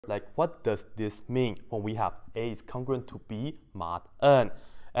like what does this mean when we have A is congruent to B mod N?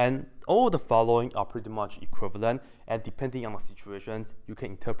 And all the following are pretty much equivalent, and depending on the situations, you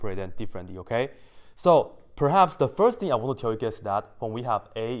can interpret them differently, okay? So perhaps the first thing I want to tell you guys is that when we have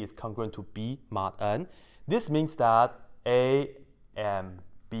A is congruent to B mod N, this means that A and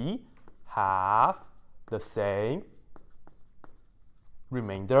B have the same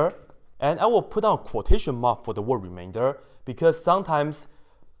remainder. And I will put down a quotation mark for the word remainder, because sometimes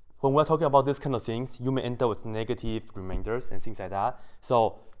when we're talking about this kind of things, you may end up with negative remainders and things like that.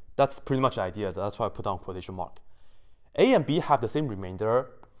 So that's pretty much the idea. That's why I put down a quotation mark. A and B have the same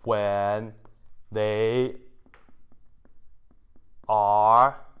remainder when they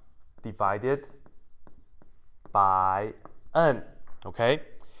are divided by n, okay?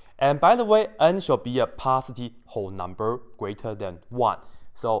 And by the way, n shall be a positive whole number greater than 1.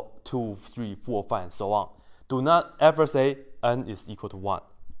 So 2, 3, 4, 5, and so on. Do not ever say n is equal to 1.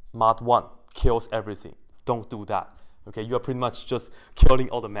 Mod 1 kills everything. Don't do that. Okay, you are pretty much just killing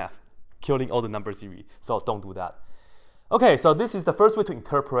all the math, killing all the number series. So don't do that. Okay, so this is the first way to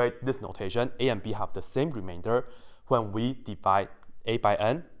interpret this notation. A and B have the same remainder when we divide A by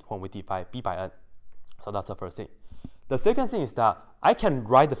n, when we divide B by n. So that's the first thing. The second thing is that I can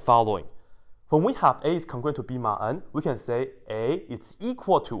write the following. When we have A is congruent to B mod n, we can say A is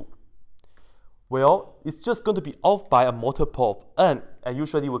equal to, well, it's just going to be off by a multiple of n, and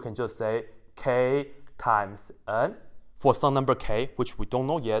usually we can just say k times n for some number k, which we don't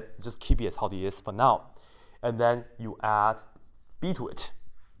know yet, just keep it as how it is for now. And then you add b to it.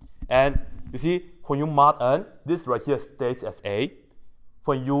 And you see, when you mod n, this right here stays as A.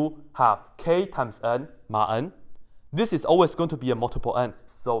 When you have k times n mod n, this is always going to be a multiple n,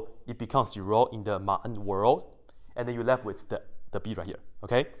 so it becomes 0 in the mod n world, and then you're left with the b right here,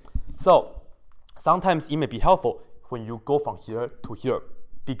 okay? So sometimes it may be helpful when you go from here to here,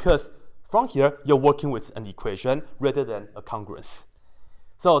 because from here, you're working with an equation rather than a congruence.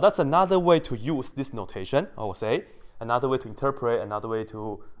 So that's another way to use this notation, I will say, another way to interpret, another way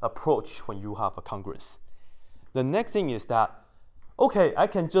to approach when you have a congruence. The next thing is that, okay, I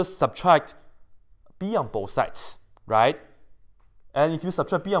can just subtract b on both sides, right? And if you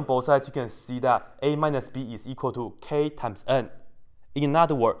subtract b on both sides, you can see that a minus b is equal to k times n. In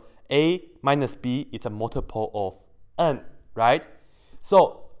other words, a minus b is a multiple of n, right?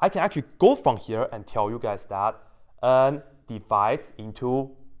 So I can actually go from here and tell you guys that n divides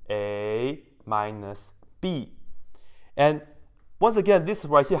into a minus b. And once again, this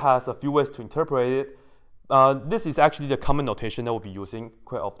right here has a few ways to interpret it. This is actually the common notation that we'll be using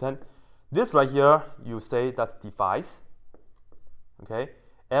quite often. This right here, you say that's divides, okay?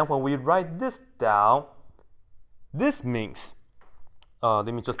 And when we write this down, this means, let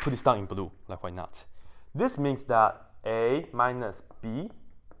me just put this down in blue, like why not? This means that a minus b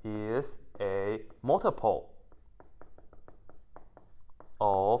is a multiple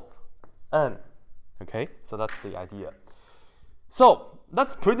of n, okay? So that's the idea. So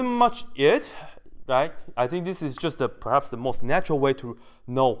that's pretty much it, right? I think this is just perhaps the most natural way to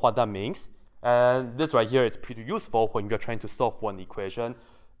know what that means. And this right here is pretty useful when you're trying to solve one equation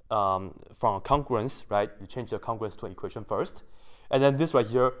from a congruence, right? You change the congruence to an equation first. And then this right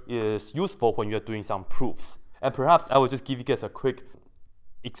here is useful when you're doing some proofs. And perhaps I will just give you guys a quick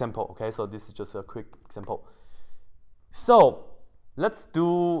example, okay? So this is just a quick example. So let's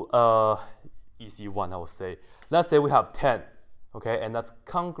do an easy one, I would say. Let's say we have 10, okay? And that's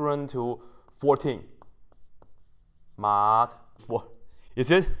congruent to 14 mod 4. Is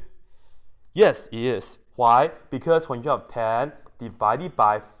it? Yes, it is. Why? Because when you have 10 divided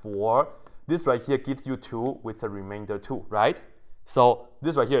by 4, this right here gives you 2 with a remainder 2, right? So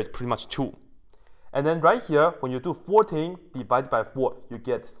this right here is pretty much 2. And then right here, when you do 14 divided by 4, you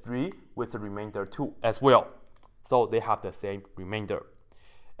get 3 with a remainder 2 as well. So they have the same remainder.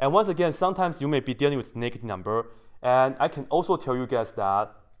 And once again, sometimes you may be dealing with negative number, and I can also tell you guys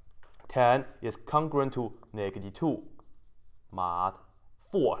that 10 is congruent to negative 2 mod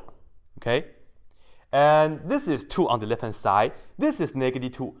 4, okay? And this is 2 on the left-hand side. This is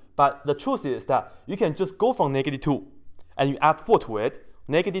negative 2. But the truth is that you can just go from negative 2 and you add 4 to it.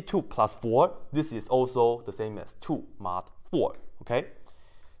 Negative 2 plus 4, this is also the same as 2 mod 4, okay?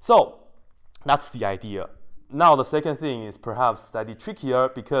 So that's the idea. Now the second thing is perhaps slightly trickier,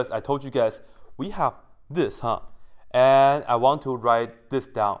 because I told you guys we have this, and I want to write this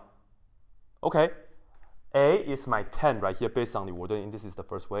down. Okay, A is my 10 right here based on the order, and this is the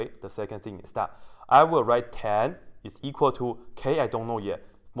first way. The second thing is that I will write 10 is equal to k, I don't know yet,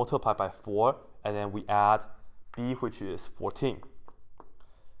 multiplied by 4, and then we add b, which is 14.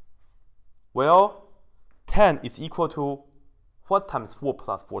 Well, 10 is equal to what times 4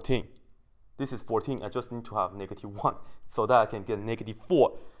 plus 14? This is 14, I just need to have -1, so that I can get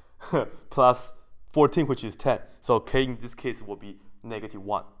 -4 plus 14, which is 10. So k in this case will be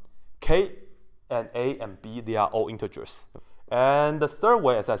 -1. K and A and B, they are all integers. And the third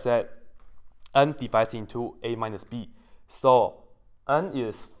way, as I said, n divides into A minus B. So n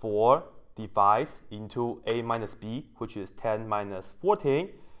is 4 divides into A minus B, which is 10 minus 14.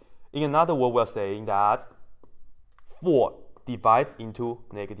 In another word, we're saying that 4 divides into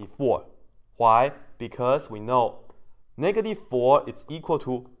 -4. Why? Because we know -4 is equal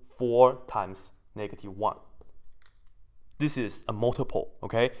to 4 times -1. This is a multiple,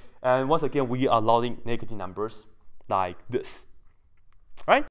 okay? And once again, we are loading negative numbers like this, right?